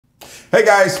Hey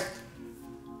guys,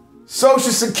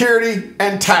 Social Security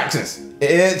and taxes.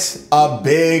 It's a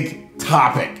big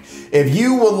topic. If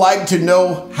you would like to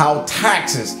know how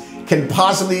taxes can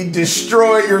possibly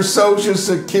destroy your Social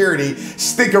Security,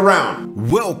 stick around.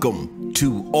 Welcome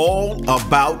to All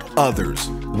About Others,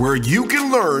 where you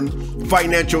can learn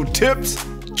financial tips,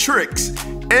 tricks,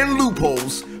 and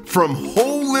loopholes from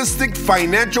holistic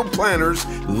financial planners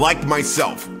like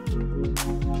myself.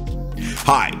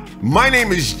 Hi, my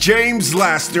name is James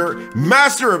Laster,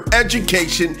 Master of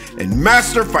Education and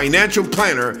Master Financial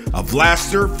Planner of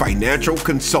Laster Financial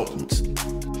Consultants.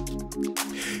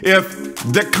 If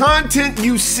the content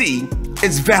you see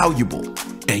is valuable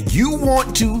and you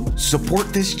want to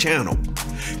support this channel,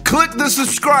 click the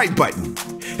subscribe button.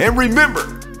 And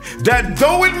remember that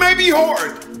though it may be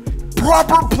hard,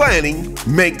 proper planning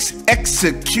makes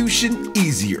execution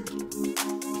easier.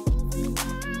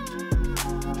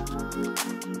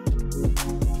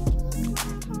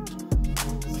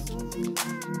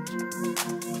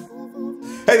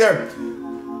 Hey there.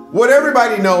 What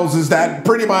everybody knows is that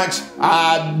pretty much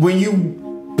when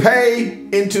you pay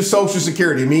into Social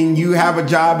Security, I mean, you have a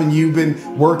job and you've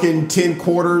been working 40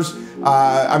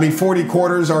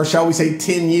 quarters, or shall we say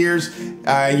 10 years,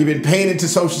 you've been paying into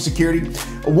Social Security.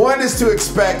 One is to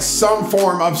expect some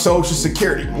form of Social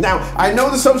Security. Now, I know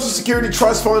the Social Security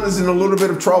Trust Fund is in a little bit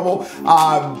of trouble.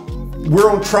 We're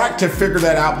on track to figure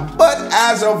that out. But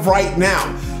as of right now,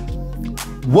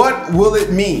 what will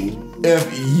it mean if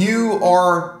you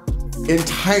are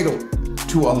entitled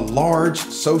to a large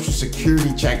Social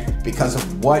Security check because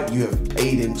of what you have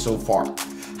paid in so far?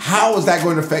 How is that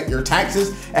going to affect your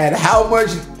taxes, and how much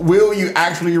will you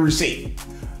actually receive?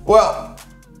 Well,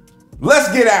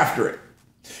 let's get after it.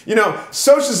 You know,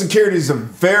 Social Security is a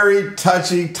very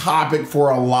touchy topic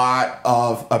for a lot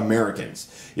of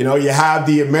Americans. You know, you have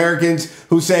the Americans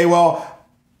who say, well,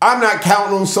 I'm not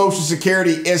counting on Social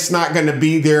Security. It's not going to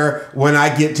be there when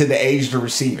I get to the age to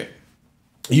receive it.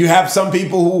 You have some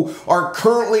people who are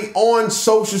currently on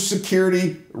Social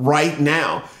Security right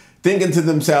now thinking to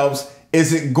themselves,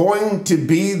 is it going to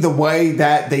be the way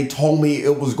that they told me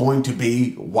it was going to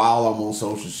be while I'm on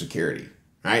Social Security?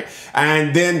 Right?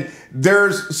 And then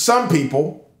there's some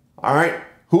people, all right,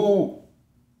 who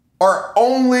are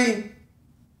only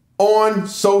on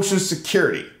Social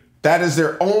Security. That is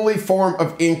their only form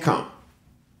of income.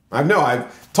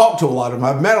 I've talked to a lot of them.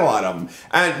 I've met a lot of them.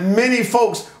 And many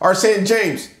folks are saying,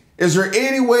 James, is there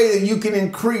any way that you can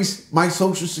increase my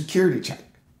Social Security check?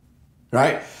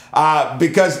 Right?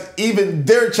 Because even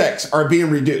their checks are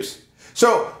being reduced.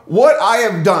 So what I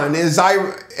have done is I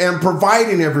am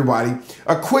providing everybody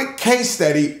a quick case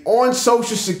study on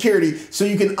Social Security so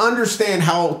you can understand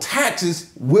how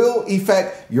taxes will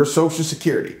affect your Social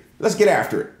Security. Let's get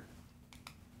after it.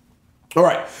 All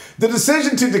right. The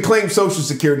decision to claim Social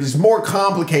Security is more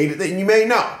complicated than you may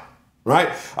know,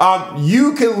 right?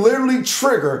 You can literally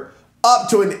trigger up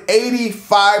to an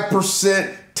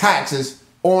 85% taxes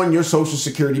on your Social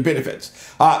Security benefits.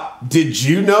 Did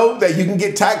you know that you can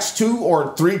get taxed 2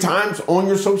 or 3 times on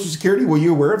your Social Security? Were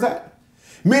you aware of that?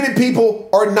 Many people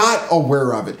are not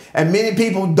aware of it, and many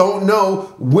people don't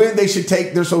know when they should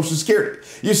take their Social Security.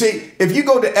 You see, if you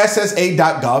go to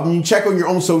SSA.gov and you check on your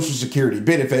own Social Security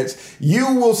benefits,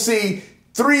 you will see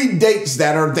 3 dates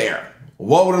that are there.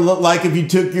 What would it look like if you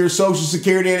took your Social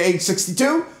Security at age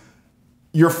 62?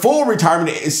 Your full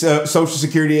retirement Social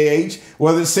Security age,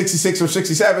 whether it's 66 or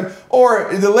 67,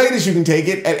 or the latest you can take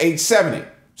it at age 70.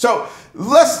 So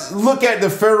let's look at the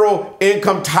federal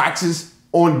income taxes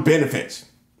on benefits.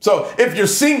 So if you're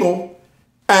single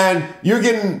and you're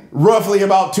getting roughly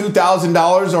about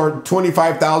 $2,000 or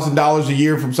 $25,000 a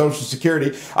year from Social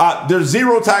Security, there's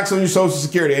 0 tax on your Social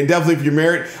Security. And definitely if you're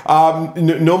married,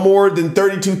 no more than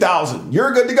 $32,000.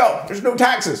 You're good to go. There's no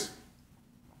taxes.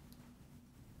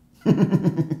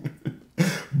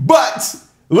 But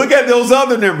look at those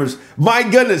other numbers. My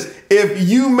goodness, if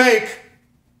you make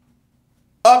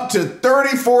up to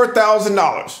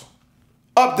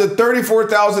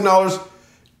 $34,000,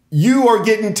 you are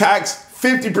getting taxed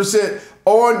 50%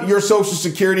 on your Social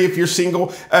Security if you're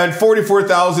single, and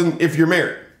 $44,000 if you're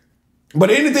married. But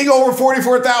anything over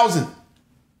 $44,000,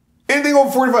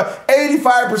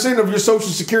 85% of your Social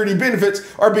Security benefits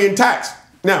are being taxed.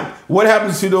 Now, what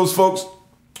happens to those folks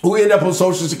who end up on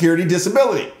Social Security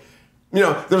disability? You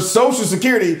know, there's Social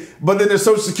Security, but then there's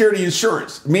Social Security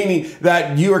insurance, meaning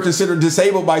that you are considered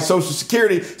disabled by Social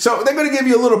Security. So they're going to give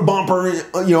you a little bumper,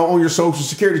 on your Social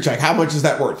Security check. How much is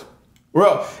that worth?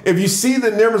 Well, if you see the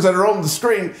numbers that are on the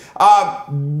screen,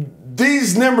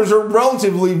 these numbers are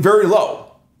relatively very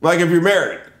low. Like if you're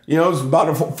married, it's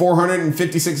about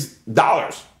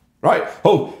 $456. right?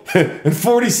 Oh, and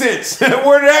 40 cents.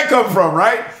 Where did that come from,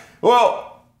 right?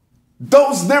 Well,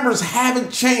 those numbers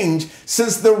haven't changed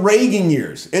since the Reagan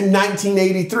years in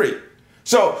 1983.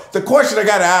 So the question I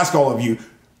got to ask all of you,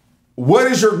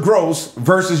 what is your gross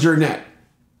versus your net?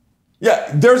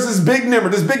 Yeah, there's this big number,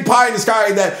 this big pie in the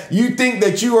sky that you think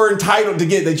that you are entitled to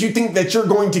get, that you think that you're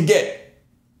going to get,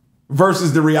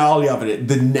 versus the reality of it,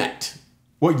 the net,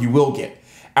 what you will get.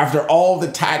 After all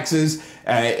the taxes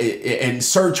and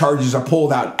surcharges are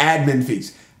pulled out, admin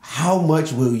fees, how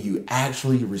much will you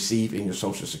actually receive in your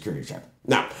Social Security check?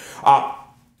 Now,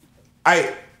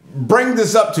 I bring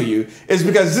this up to you is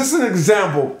because this is an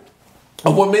example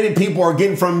of what many people are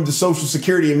getting from the Social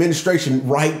Security Administration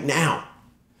right now.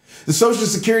 The Social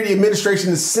Security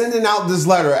Administration is sending out this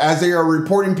letter as they are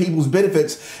reporting people's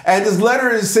benefits. And this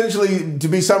letter is essentially, to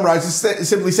be summarized, is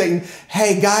simply saying,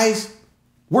 hey guys,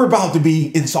 we're about to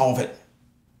be insolvent.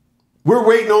 We're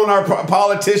waiting on our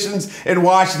politicians in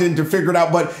Washington to figure it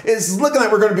out, but it's looking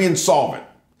like we're going to be insolvent.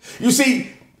 You see,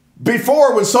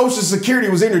 before when Social Security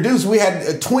was introduced, we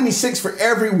had 26 for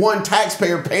every one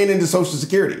taxpayer paying into Social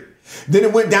Security. Then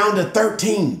it went down to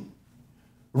 13.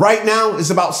 Right now, it's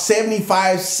about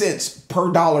 75 cents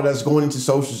per dollar that's going into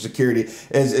Social Security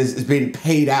is being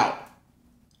paid out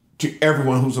to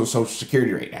everyone who's on Social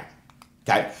Security right now.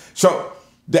 Okay, so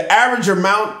the average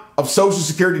amount of Social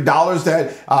Security dollars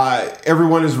that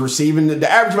everyone is receiving, the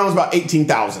average amount is about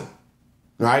 $18,000,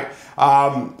 right?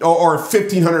 Or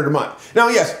 $1,500 a month. Now,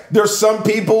 yes, there's some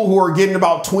people who are getting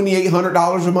about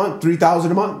 $2,800 a month,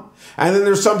 $3,000 a month, and then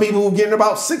there's some people who are getting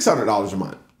about $600 a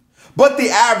month. But the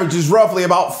average is roughly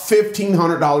about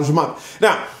 $1,500 a month.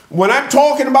 Now, when I'm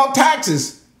talking about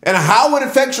taxes and how it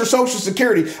affects your Social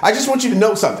Security, I just want you to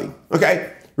know something,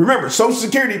 okay? Remember, Social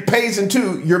Security pays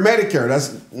into your Medicare. That's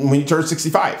when you turn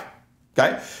 65,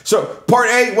 okay? So Part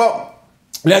A, well,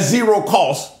 that's zero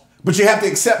cost, but you have to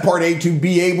accept Part A to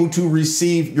be able to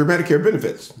receive your Medicare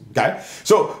benefits, okay?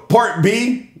 So Part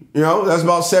B, that's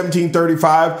about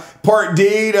 $1,735. Part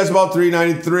D, that's about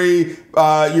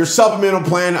 $393. Your supplemental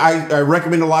plan, I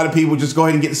recommend a lot of people just go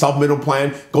ahead and get the supplemental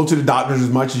plan. Go to the doctors as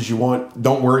much as you want.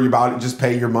 Don't worry about it. Just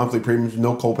pay your monthly premiums,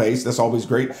 no copays. That's always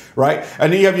great, right?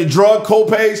 And then you have your drug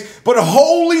copays. But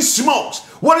holy smokes,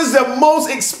 what is the most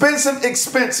expensive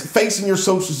expense facing your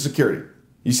Social Security?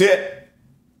 You see it?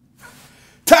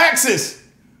 Taxes.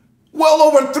 Well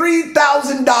over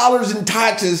 $3,000 in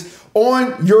taxes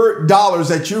on your dollars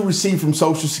that you receive from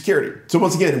Social Security. So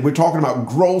once again, we're talking about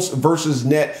gross versus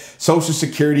net Social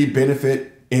Security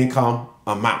benefit income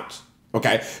amounts.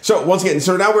 Okay. So once again,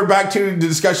 so now we're back to the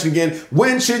discussion again.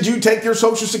 When should you take your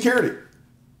Social Security?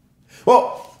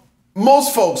 Well,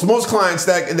 most folks, most clients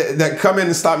that come in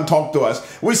and stop and talk to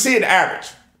us, we see an average.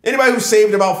 Anybody who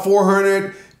saved about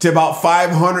 400 to about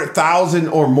 500,000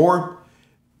 or more,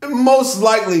 most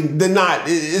likely than not,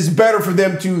 it's better for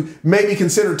them to maybe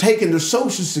consider taking their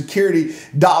Social Security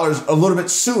dollars a little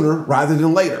bit sooner rather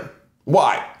than later.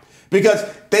 Why? Because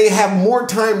they have more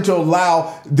time to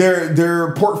allow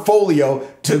their portfolio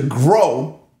to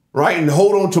grow, right, and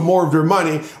hold on to more of their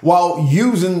money while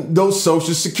using those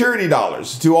Social Security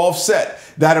dollars to offset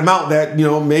that amount that,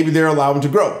 maybe they're allowing to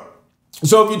grow.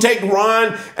 So if you take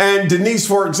Ron and Denise,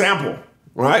 for example,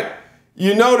 right,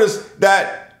 you notice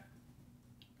that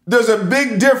there's a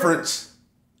big difference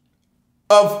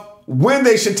of when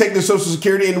they should take their Social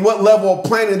Security and what level of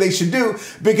planning they should do,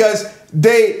 because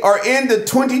they are in the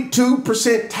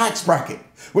 22% tax bracket,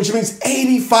 which means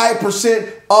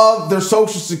 85% of their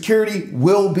Social Security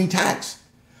will be taxed,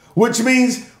 which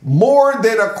means more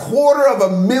than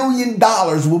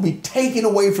 $250,000 will be taken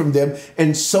away from them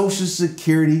in Social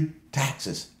Security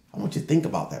taxes. I want you to think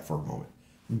about that for a moment.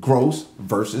 Gross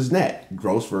versus net.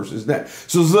 Gross versus net.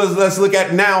 So let's look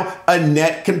at now a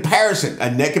net comparison. A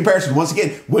net comparison. Once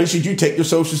again, when should you take your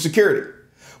Social Security?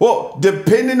 Well,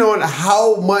 depending on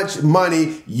how much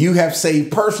money you have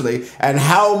saved personally and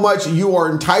how much you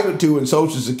are entitled to in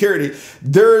Social Security,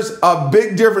 there's a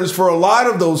big difference for a lot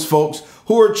of those folks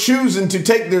who are choosing to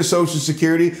take their Social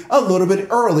Security a little bit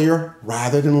earlier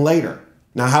rather than later.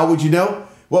 Now, how would you know?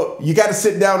 Well, you got to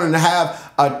sit down and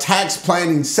have a tax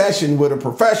planning session with a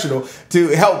professional to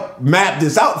help map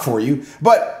this out for you.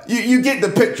 But you get the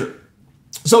picture.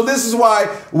 So this is why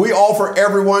we offer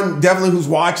everyone, definitely who's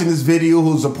watching this video,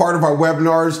 who's a part of our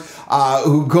webinars,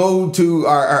 who go to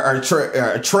our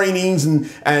trainings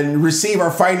and receive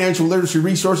our financial literacy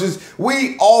resources,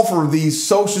 we offer these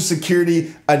Social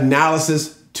Security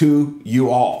analysis to you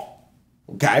all.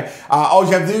 Okay. All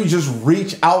you have to do is just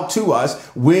reach out to us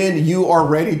when you are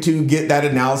ready to get that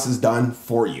analysis done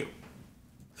for you.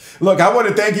 Look, I want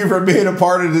to thank you for being a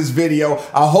part of this video.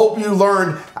 I hope you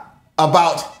learned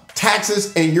about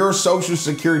taxes and your Social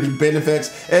Security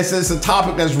benefits. It's a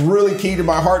topic that's really key to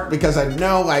my heart because I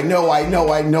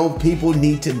know people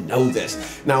need to know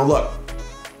this. Now look,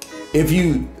 if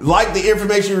you like the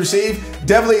information you receive,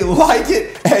 definitely like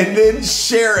it and then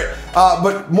share it.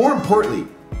 But more importantly,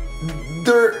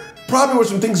 there probably were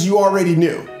some things you already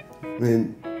knew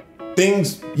and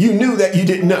things you knew that you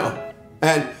didn't know.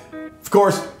 And of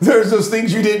course, there's those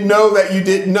things you didn't know that you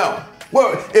didn't know.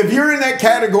 Well, if you're in that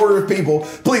category of people,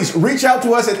 please reach out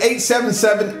to us at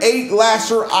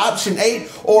 877-8-LASTER option 8,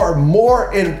 or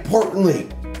more importantly,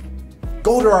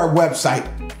 go to our website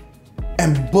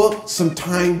and book some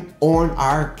time on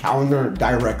our calendar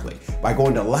directly by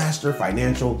going to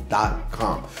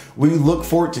lasterfinancial.com. We look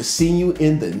forward to seeing you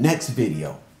in the next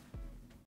video.